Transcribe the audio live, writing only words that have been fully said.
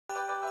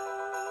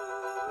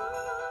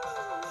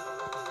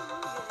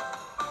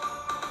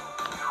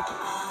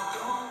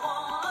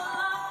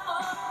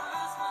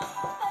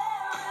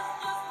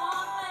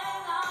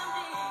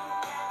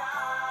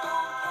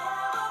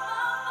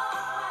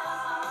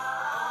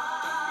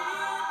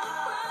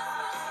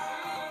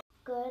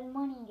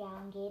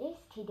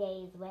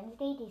Today is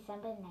Wednesday,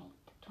 December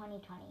 9th,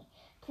 2020.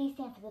 Please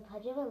stand for the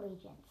Pledge of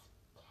Allegiance.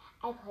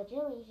 I pledge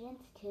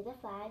allegiance to the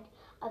flag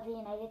of the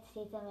United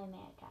States of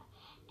America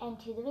and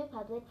to the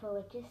republic for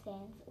which it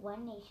stands,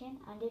 one nation,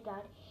 under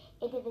God,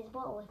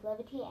 indivisible, with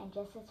liberty and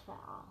justice for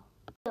all.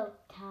 Joke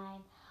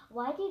time.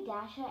 Why do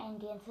Dasher and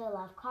Dancer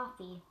love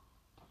coffee?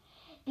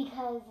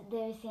 Because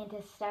they're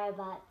Santa's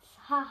Starbucks.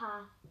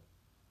 Haha.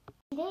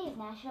 Today is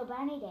National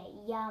Brownie Day.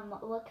 Yum.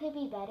 What could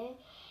be better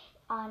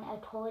on a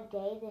cold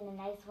day than a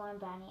nice warm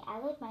brownie? I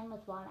like mine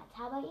with walnuts.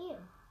 How about you?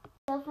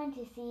 So fun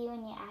to see you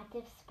in your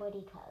active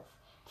sporty clothes.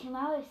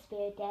 Tomorrow's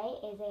Spirit Day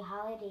is a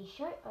holiday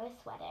shirt or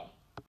sweater.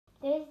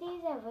 Thursday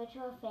is our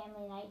virtual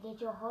family night. Get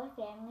your whole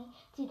family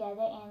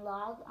together and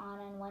log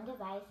on one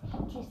device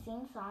to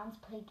sing songs,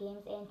 play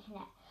games, and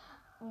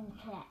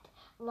connect.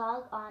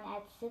 Log on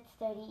at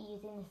 6:30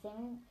 using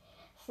the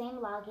same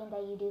login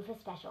that you do for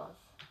specials.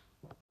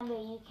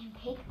 Remember, you can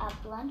pick up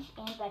lunch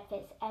and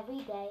breakfast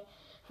every day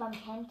from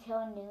 10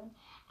 till noon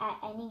at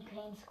any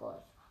Crane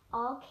schools.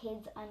 All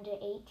kids under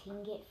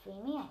 18 get free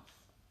meals.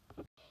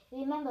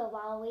 Remember,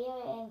 while we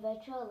are in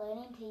virtual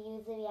learning, to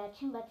use the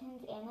reaction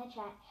buttons and the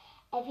chat.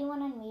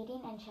 Everyone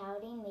unmuting and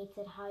shouting makes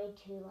it hard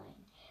to learn.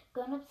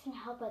 Grown-ups can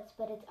help us,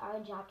 but it's our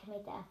job to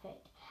make the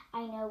effort.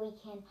 I know we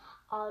can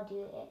all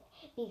do it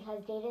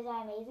because datas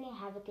are amazing.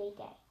 Have a great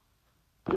day.